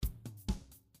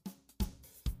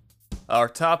Our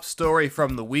top story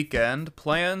from the weekend: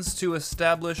 plans to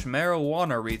establish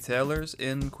marijuana retailers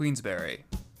in Queensbury.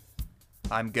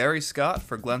 I'm Gary Scott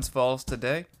for Glens Falls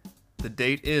Today. The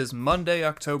date is Monday,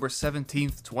 October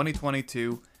 17th,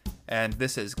 2022, and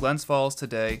this is Glens Falls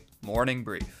Today Morning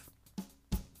Brief.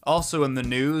 Also in the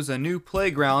news, a new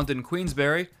playground in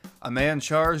Queensbury, a man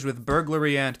charged with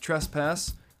burglary and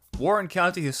trespass, Warren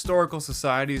County Historical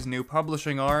Society's new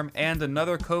publishing arm, and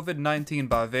another COVID-19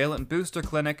 bivalent booster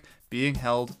clinic being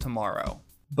held tomorrow.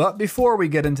 But before we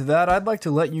get into that, I'd like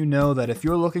to let you know that if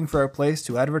you're looking for a place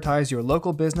to advertise your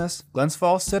local business, Glens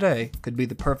Falls Today could be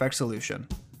the perfect solution.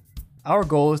 Our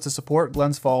goal is to support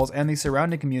Glens Falls and the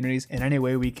surrounding communities in any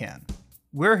way we can.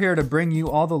 We're here to bring you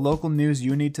all the local news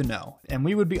you need to know, and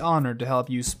we would be honored to help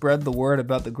you spread the word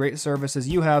about the great services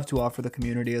you have to offer the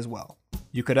community as well.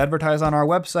 You could advertise on our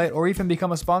website or even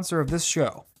become a sponsor of this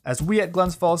show. As we at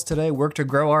Glens Falls Today work to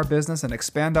grow our business and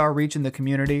expand our reach in the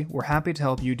community, we're happy to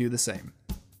help you do the same.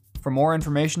 For more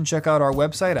information, check out our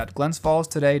website at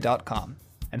glensfallstoday.com.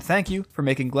 And thank you for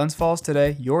making Glens Falls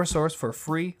Today your source for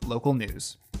free local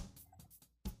news.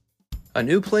 A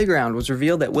new playground was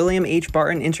revealed at William H.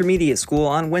 Barton Intermediate School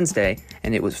on Wednesday,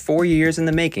 and it was 4 years in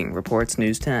the making, reports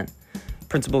News 10.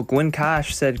 Principal Gwen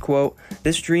Kosh said, quote,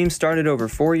 "This dream started over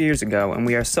 4 years ago, and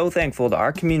we are so thankful to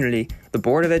our community, the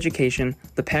Board of Education,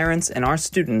 the parents, and our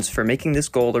students for making this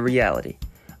goal a reality."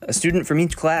 A student from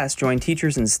each class joined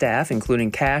teachers and staff, including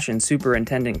Cash and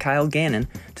Superintendent Kyle Gannon,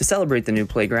 to celebrate the new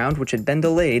playground, which had been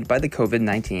delayed by the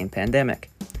COVID-19 pandemic.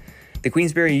 The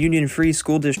Queensbury Union Free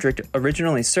School District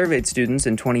originally surveyed students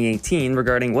in 2018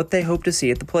 regarding what they hoped to see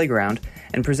at the playground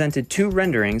and presented 2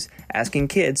 renderings asking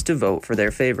kids to vote for their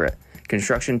favorite.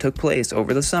 Construction took place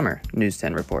over the summer, News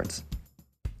 10 reports.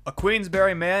 A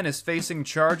Queensbury man is facing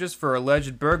charges for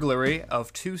alleged burglary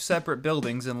of 2 separate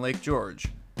buildings in Lake George.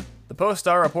 The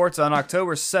Post-Star reports on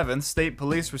October 7th, state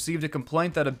police received a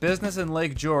complaint that a business in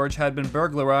Lake George had been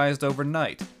burglarized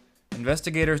overnight.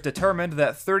 Investigators determined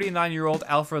that 39-year-old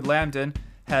Alfred Lambden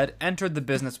had entered the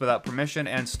business without permission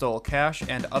and stole cash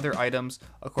and other items,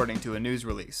 according to a news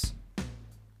release.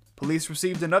 Police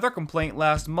received another complaint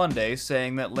last Monday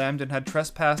saying that Lambden had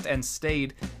trespassed and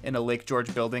stayed in a Lake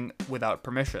George building without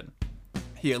permission.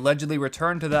 He allegedly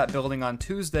returned to that building on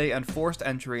Tuesday and forced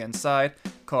entry inside,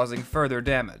 causing further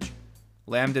damage.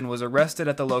 Lambden was arrested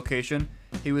at the location.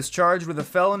 He was charged with a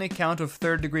felony count of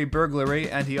third-degree burglary,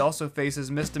 and he also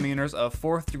faces misdemeanors of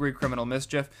fourth-degree criminal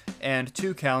mischief and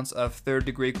 2 counts of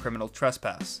third-degree criminal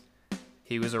trespass.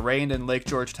 He was arraigned in Lake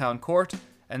George Town Court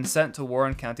and sent to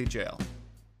Warren County Jail.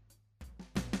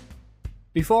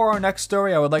 Before our next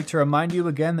story, I would like to remind you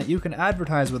again that you can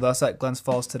advertise with us at Glens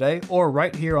Falls Today or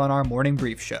right here on our Morning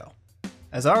Brief show.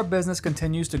 As our business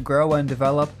continues to grow and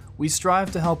develop, we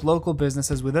strive to help local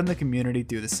businesses within the community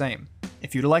do the same.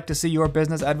 If you'd like to see your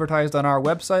business advertised on our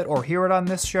website or hear it on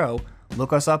this show,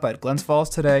 look us up at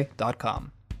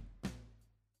glensfallstoday.com.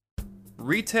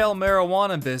 Retail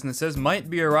marijuana businesses might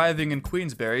be arriving in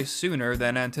Queensbury sooner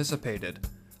than anticipated.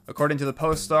 According to the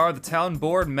Post-Star, the town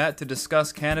board met to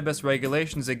discuss cannabis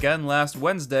regulations again last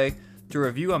Wednesday to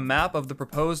review a map of the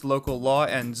proposed local law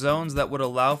and zones that would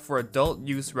allow for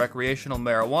adult-use recreational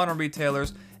marijuana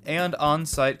retailers and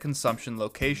on-site consumption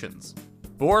locations.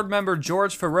 Board member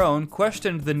George Ferrone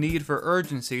questioned the need for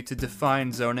urgency to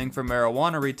define zoning for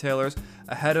marijuana retailers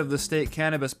ahead of the State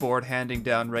Cannabis Board handing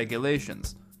down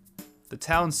regulations. The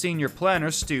town's senior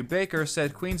planner, Stu Baker,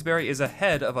 said Queensbury is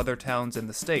ahead of other towns in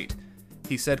the state.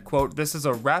 He said, quote, "This is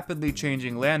a rapidly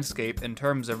changing landscape in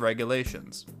terms of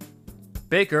regulations."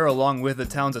 Baker, along with the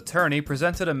town's attorney,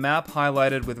 presented a map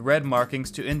highlighted with red markings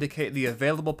to indicate the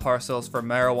available parcels for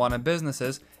marijuana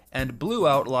businesses and blue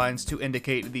outlines to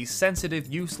indicate the sensitive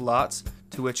use lots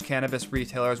to which cannabis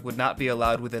retailers would not be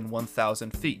allowed within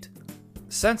 1,000 feet.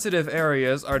 Sensitive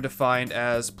areas are defined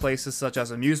as places such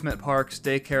as amusement parks,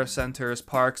 daycare centers,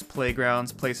 parks,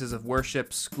 playgrounds, places of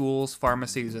worship, schools,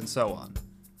 pharmacies, and so on.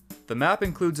 The map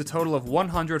includes a total of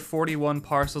 141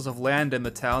 parcels of land in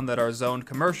the town that are zoned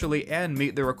commercially and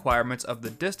meet the requirements of the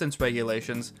distance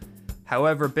regulations.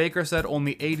 However, Baker said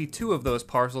only 82 of those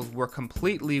parcels were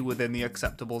completely within the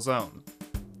acceptable zone.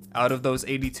 Out of those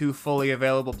 82 fully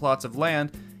available plots of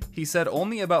land, he said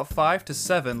only about 5 to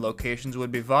 7 locations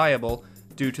would be viable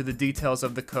due to the details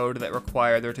of the code that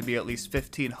require there to be at least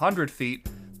 1,500 feet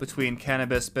between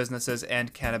cannabis businesses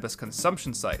and cannabis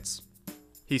consumption sites.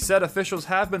 He said officials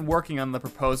have been working on the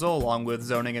proposal, along with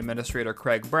zoning administrator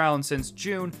Craig Brown, since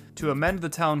June to amend the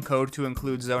town code to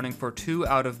include zoning for 2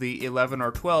 out of the 11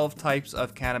 or 12 types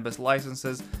of cannabis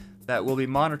licenses that will be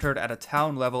monitored at a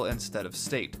town level instead of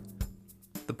state.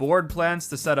 The board plans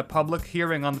to set a public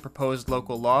hearing on the proposed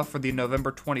local law for the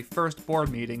November 21st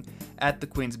board meeting at the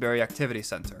Queensbury Activity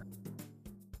Center.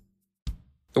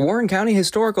 The Warren County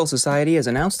Historical Society has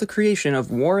announced the creation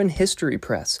of Warren History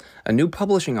Press, a new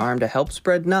publishing arm to help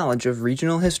spread knowledge of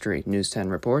regional history, News 10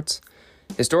 reports.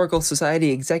 Historical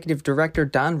Society Executive Director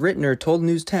Don Rittner told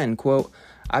News 10, quote,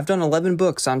 "I've done 11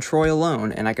 books on Troy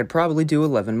alone, and I could probably do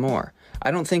 11 more. I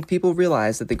don't think people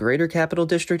realize that the Greater Capital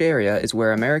District area is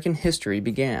where American history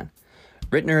began."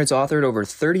 Rittner has authored over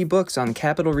 30 books on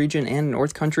Capital Region and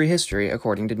North Country history,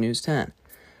 according to News 10.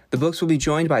 The books will be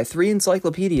joined by 3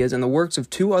 encyclopedias and the works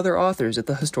of 2 other authors at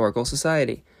the Historical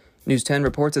Society. News 10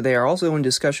 reports that they are also in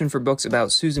discussion for books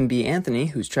about Susan B. Anthony,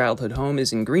 whose childhood home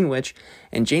is in Greenwich,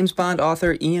 and James Bond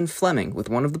author Ian Fleming, with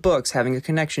one of the books having a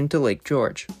connection to Lake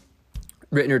George.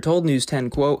 Rittner told News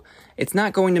 10, quote, "It's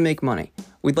not going to make money.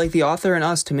 We'd like the author and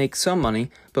us to make some money,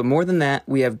 but more than that,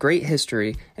 we have great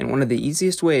history, and one of the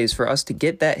easiest ways for us to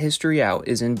get that history out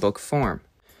is in book form."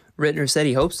 Rittner said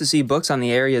he hopes to see books on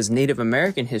the area's Native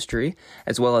American history,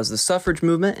 as well as the suffrage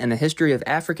movement and the history of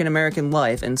African American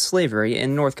life and slavery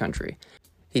in North Country.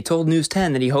 He told News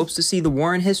 10 that he hopes to see the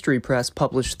Warren History Press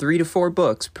publish 3 to 4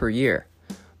 books per year.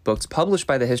 Books published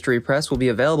by the History Press will be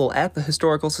available at the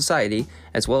Historical Society,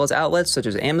 as well as outlets such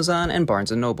as Amazon and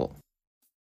Barnes & Noble.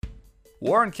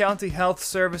 Warren County Health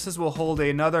Services will hold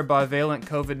another bivalent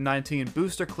COVID-19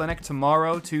 booster clinic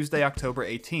tomorrow, Tuesday, October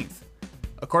 18th.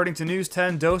 According to News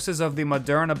 10, doses of the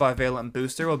Moderna bivalent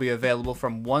booster will be available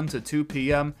from 1 to 2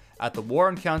 p.m. at the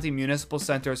Warren County Municipal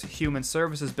Center's Human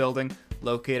Services Building,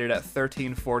 located at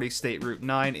 1340 State Route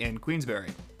 9 in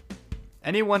Queensbury.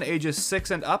 Anyone ages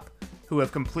 6 and up who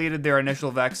have completed their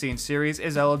initial vaccine series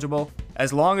is eligible,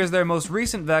 as long as their most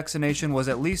recent vaccination was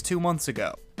at least 2 months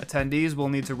ago. Attendees will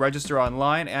need to register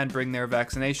online and bring their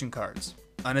vaccination cards.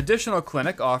 An additional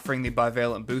clinic offering the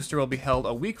bivalent booster will be held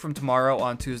a week from tomorrow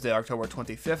on Tuesday, October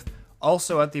 25th,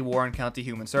 also at the Warren County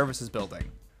Human Services Building.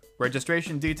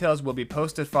 Registration details will be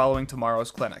posted following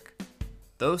tomorrow's clinic.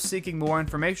 Those seeking more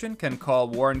information can call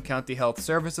Warren County Health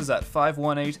Services at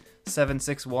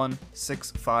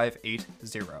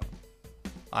 518-761-6580.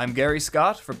 I'm Gary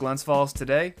Scott for Glens Falls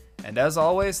Today, and as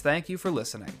always, thank you for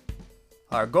listening.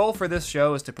 Our goal for this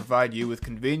show is to provide you with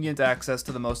convenient access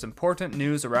to the most important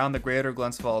news around the greater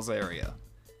Glens Falls area.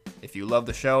 If you love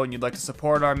the show and you'd like to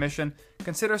support our mission,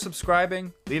 consider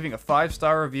subscribing, leaving a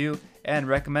 5-star review, and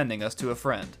recommending us to a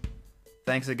friend.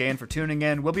 Thanks again for tuning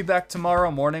in. We'll be back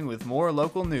tomorrow morning with more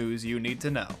local news you need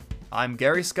to know. I'm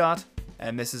Gary Scott,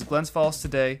 and this is Glens Falls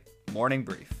Today Morning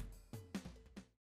Brief.